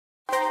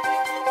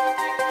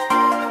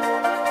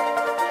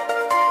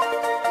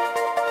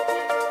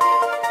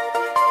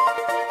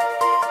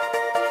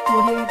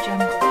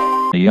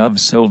seasonality of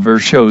silver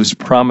shows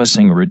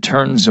promising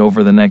returns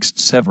over the next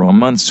several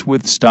months,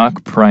 with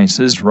stock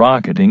prices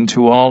rocketing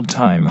to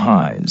all-time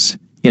highs.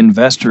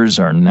 Investors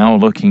are now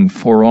looking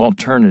for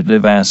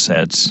alternative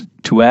assets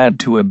to add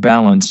to a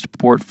balanced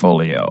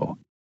portfolio.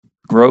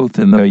 Growth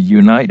in the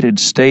United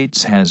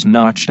States has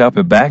notched up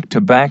a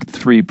back-to-back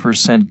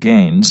 3%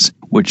 gains,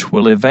 which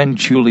will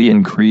eventually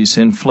increase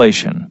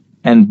inflation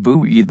and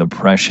buoy the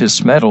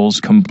precious metals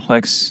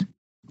complex.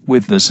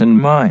 With this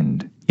in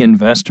mind,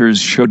 investors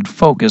should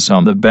focus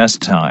on the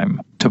best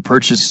time to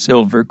purchase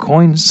silver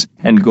coins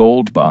and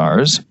gold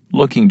bars,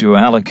 looking to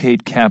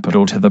allocate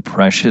capital to the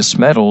precious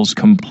metals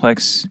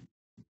complex.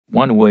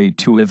 One way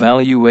to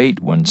evaluate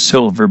when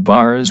silver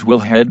bars will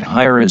head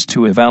higher is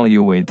to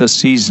evaluate the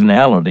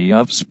seasonality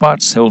of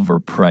spot silver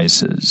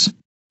prices.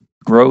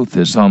 Growth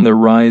is on the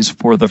rise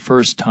for the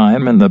first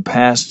time in the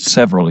past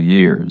several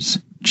years.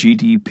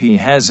 GDP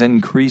has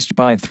increased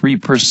by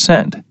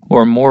 3%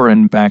 or more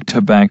in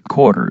back-to-back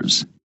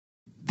quarters.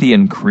 The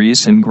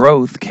increase in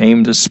growth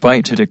came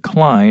despite a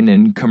decline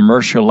in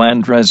commercial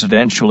and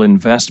residential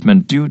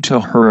investment due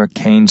to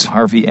Hurricanes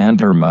Harvey and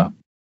Irma.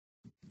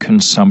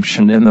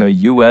 Consumption in the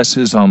U.S.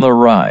 is on the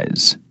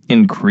rise,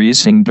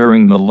 increasing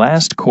during the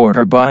last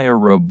quarter by a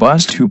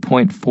robust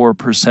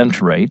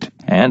 2.4% rate,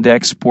 and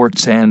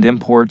exports and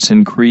imports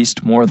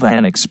increased more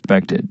than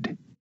expected.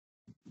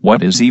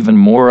 What is even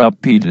more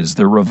upbeat is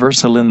the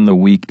reversal in the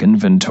weak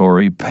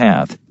inventory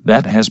path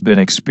that has been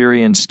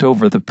experienced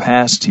over the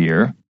past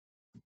year.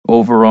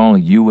 Overall,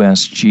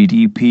 U.S.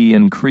 GDP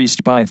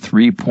increased by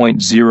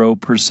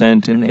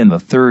 3.0% in the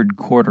third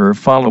quarter,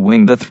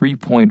 following the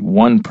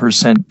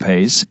 3.1%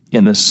 pace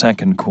in the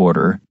second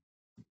quarter.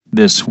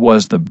 This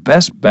was the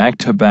best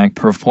back-to-back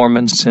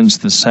performance since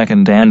the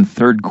second and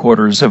third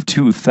quarters of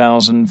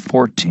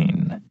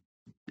 2014.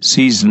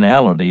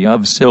 Seasonality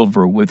of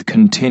silver with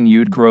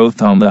continued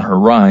growth on the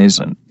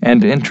horizon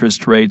and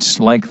interest rates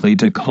likely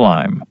to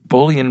climb.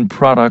 Bullion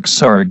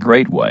products are a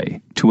great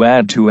way to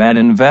add to an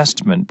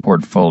investment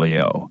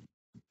portfolio.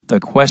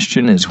 The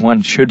question is,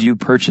 when should you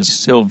purchase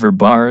silver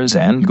bars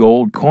and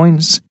gold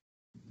coins?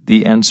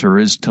 The answer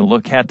is to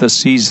look at the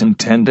season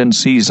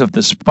tendencies of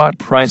the spot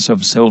price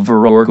of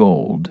silver or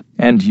gold,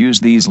 and use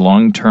these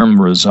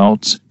long-term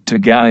results to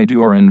guide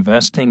your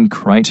investing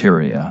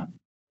criteria.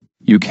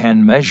 You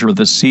can measure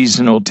the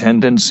seasonal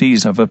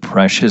tendencies of a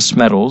precious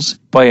metals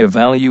by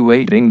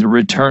evaluating the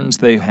returns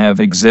they have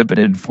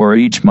exhibited for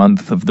each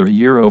month of the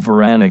year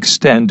over an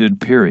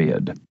extended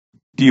period.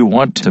 Do you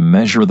want to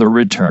measure the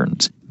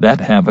returns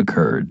that have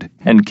occurred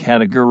and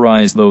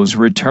categorize those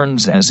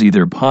returns as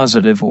either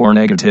positive or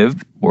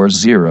negative, or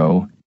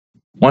zero?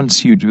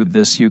 Once you do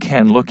this, you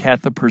can look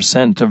at the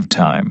percent of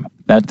time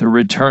that the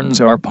returns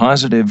are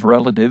positive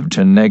relative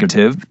to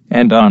negative,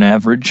 and on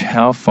average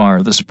how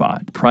far the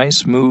spot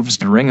price moves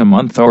during a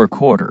month or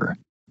quarter.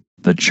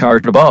 The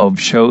chart above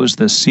shows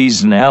the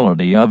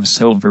seasonality of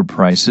silver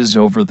prices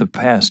over the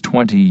past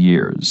 20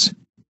 years.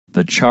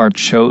 The chart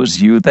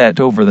shows you that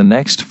over the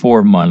next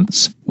 4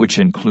 months, which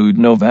include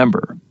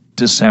November,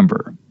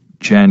 December,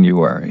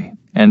 January,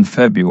 and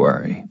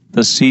February,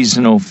 the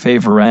seasonal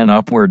favor an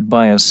upward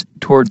bias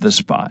toward the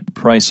spot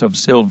price of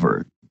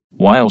silver.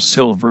 While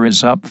silver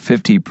is up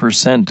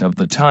 50% of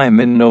the time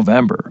in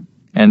November,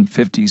 and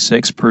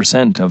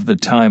 56% of the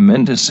time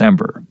in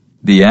December,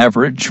 the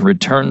average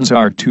returns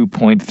are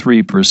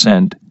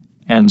 2.3%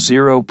 and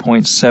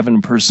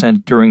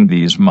 0.7% during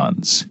these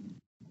months.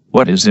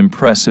 What is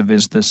impressive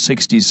is the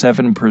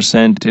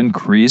 67%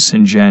 increase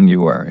in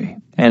January,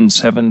 and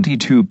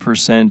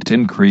 72%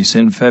 increase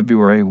in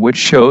February, which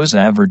shows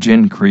average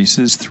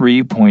increases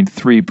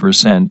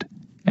 3.3%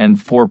 and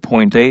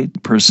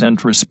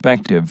 4.8%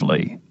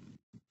 respectively.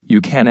 You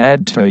can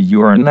add to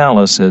your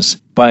analysis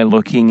by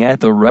looking at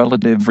the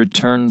relative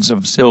returns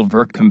of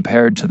silver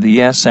compared to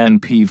the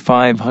S&P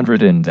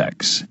 500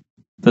 index.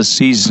 The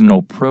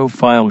seasonal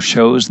profile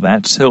shows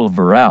that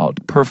silver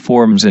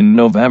outperforms in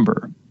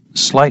November,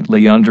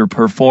 slightly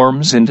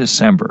underperforms in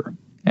December,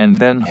 and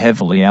then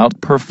heavily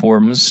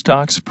outperforms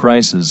stocks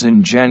prices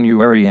in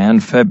January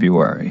and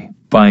February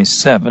by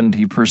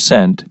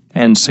 70%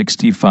 and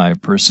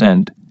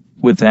 65%,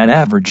 with an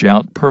average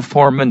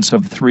outperformance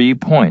of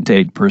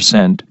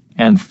 3.8%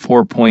 and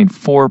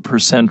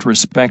 4.4%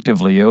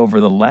 respectively over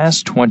the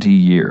last 20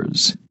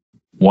 years.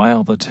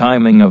 While the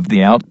timing of the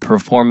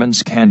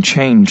outperformance can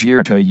change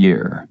year to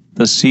year,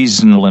 the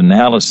seasonal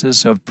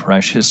analysis of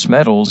precious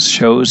metals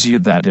shows you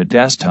that it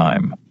is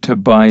time to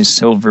buy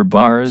silver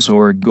bars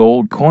or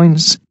gold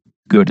coins.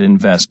 Good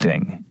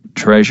investing.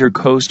 Treasure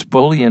Coast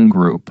Bullion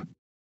Group.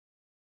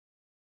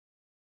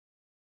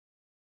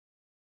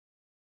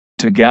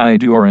 To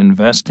guide your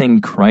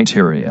investing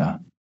criteria,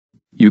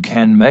 you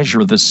can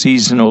measure the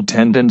seasonal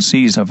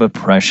tendencies of a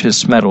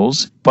precious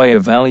metals by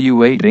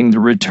evaluating the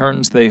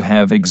returns they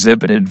have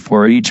exhibited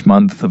for each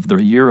month of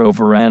the year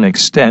over an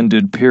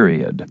extended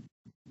period.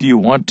 Do you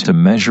want to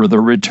measure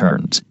the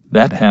returns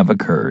that have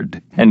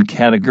occurred and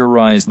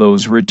categorize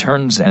those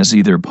returns as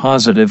either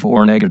positive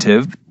or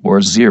negative,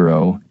 or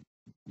zero?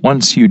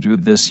 Once you do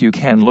this, you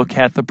can look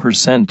at the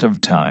percent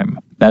of time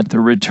that the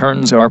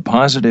returns are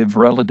positive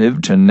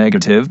relative to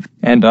negative,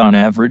 and on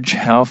average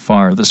how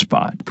far the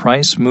spot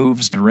price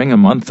moves during a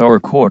month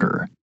or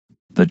quarter.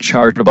 The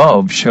chart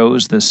above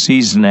shows the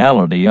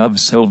seasonality of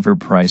silver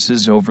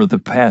prices over the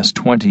past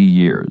 20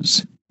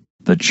 years.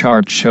 The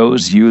chart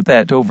shows you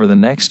that over the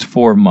next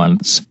 4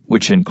 months,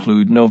 which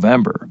include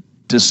November,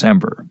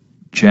 December,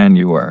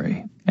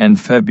 January, and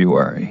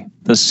February,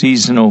 the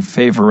seasonal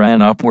favor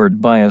an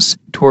upward bias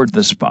toward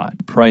the spot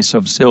price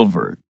of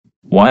silver.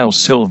 While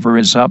silver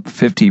is up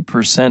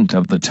 50%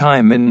 of the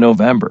time in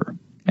November,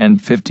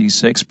 and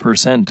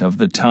 56% of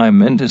the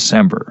time in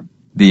December,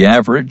 the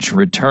average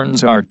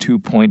returns are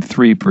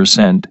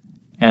 2.3%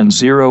 and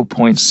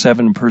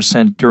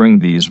 0.7% during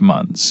these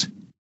months.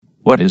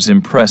 What is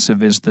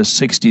impressive is the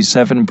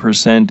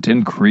 67%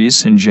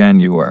 increase in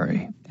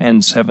January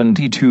and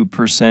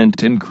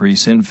 72%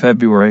 increase in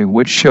February,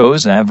 which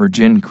shows average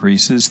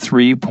increases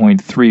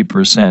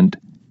 3.3%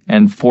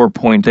 and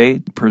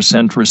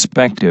 4.8%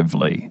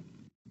 respectively.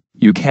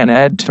 You can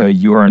add to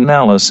your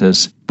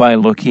analysis by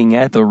looking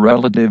at the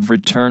relative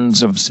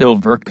returns of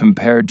silver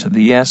compared to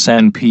the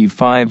S&P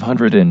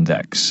 500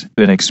 index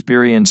it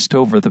experienced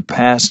over the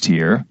past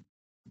year.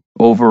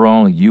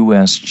 Overall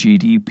U.S.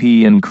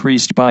 GDP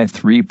increased by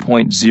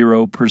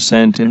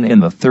 3.0% in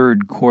the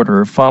third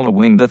quarter,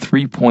 following the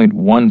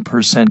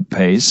 3.1%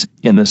 pace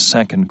in the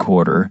second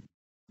quarter.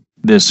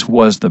 This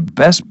was the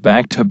best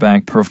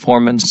back-to-back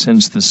performance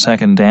since the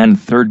second and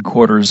third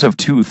quarters of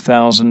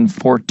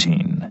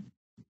 2014.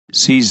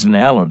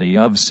 Seasonality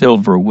of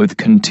silver with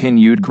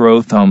continued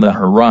growth on the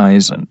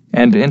horizon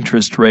and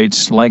interest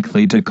rates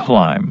likely to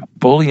climb.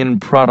 Bullion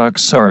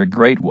products are a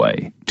great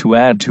way to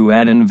add to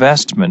an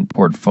investment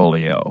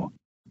portfolio.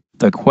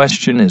 The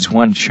question is,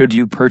 when should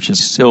you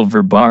purchase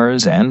silver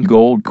bars and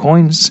gold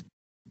coins?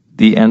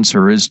 The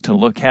answer is to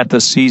look at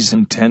the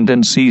season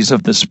tendencies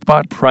of the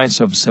spot price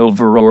of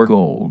silver or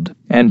gold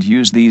and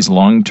use these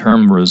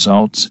long-term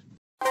results.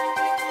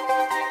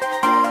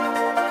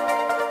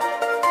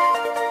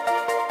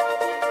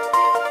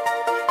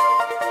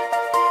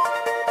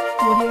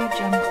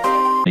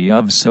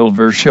 Of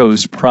silver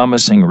shows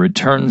promising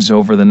returns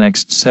over the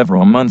next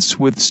several months,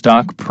 with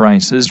stock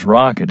prices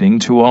rocketing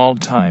to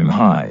all-time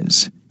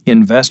highs.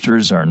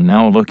 Investors are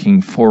now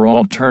looking for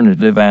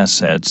alternative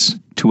assets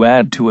to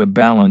add to a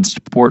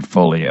balanced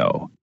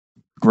portfolio.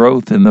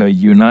 Growth in the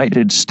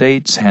United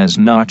States has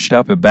notched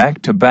up a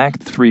back-to-back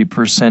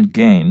 3%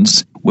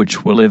 gains,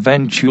 which will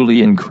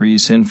eventually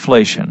increase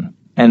inflation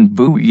and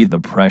buoy the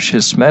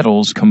precious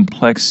metals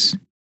complex.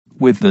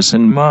 With this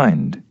in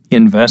mind,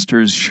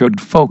 investors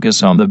should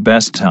focus on the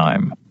best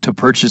time to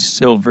purchase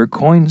silver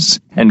coins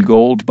and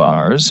gold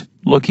bars,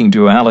 looking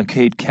to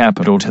allocate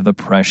capital to the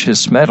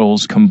precious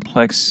metals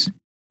complex.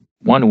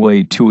 One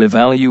way to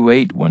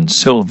evaluate when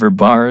silver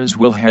bars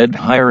will head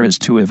higher is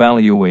to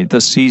evaluate the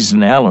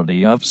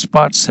seasonality of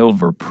spot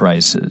silver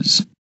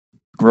prices.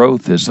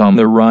 Growth is on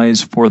the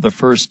rise for the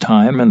first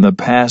time in the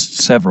past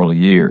several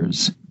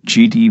years.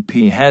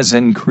 GDP has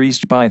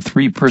increased by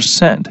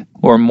 3%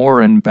 or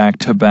more in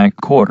back-to-back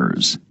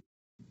quarters.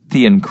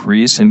 The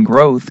increase in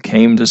growth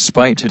came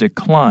despite a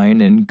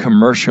decline in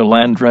commercial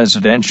and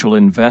residential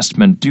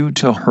investment due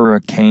to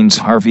Hurricanes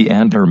Harvey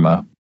and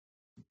Irma.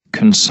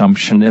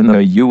 Consumption in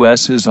the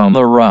U.S. is on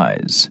the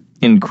rise,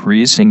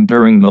 increasing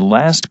during the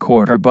last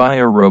quarter by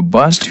a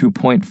robust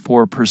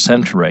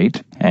 2.4%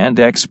 rate, and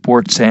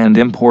exports and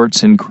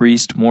imports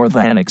increased more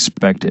than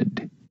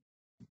expected.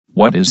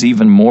 What is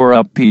even more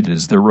upbeat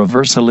is the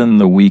reversal in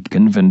the weak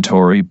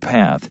inventory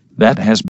path that has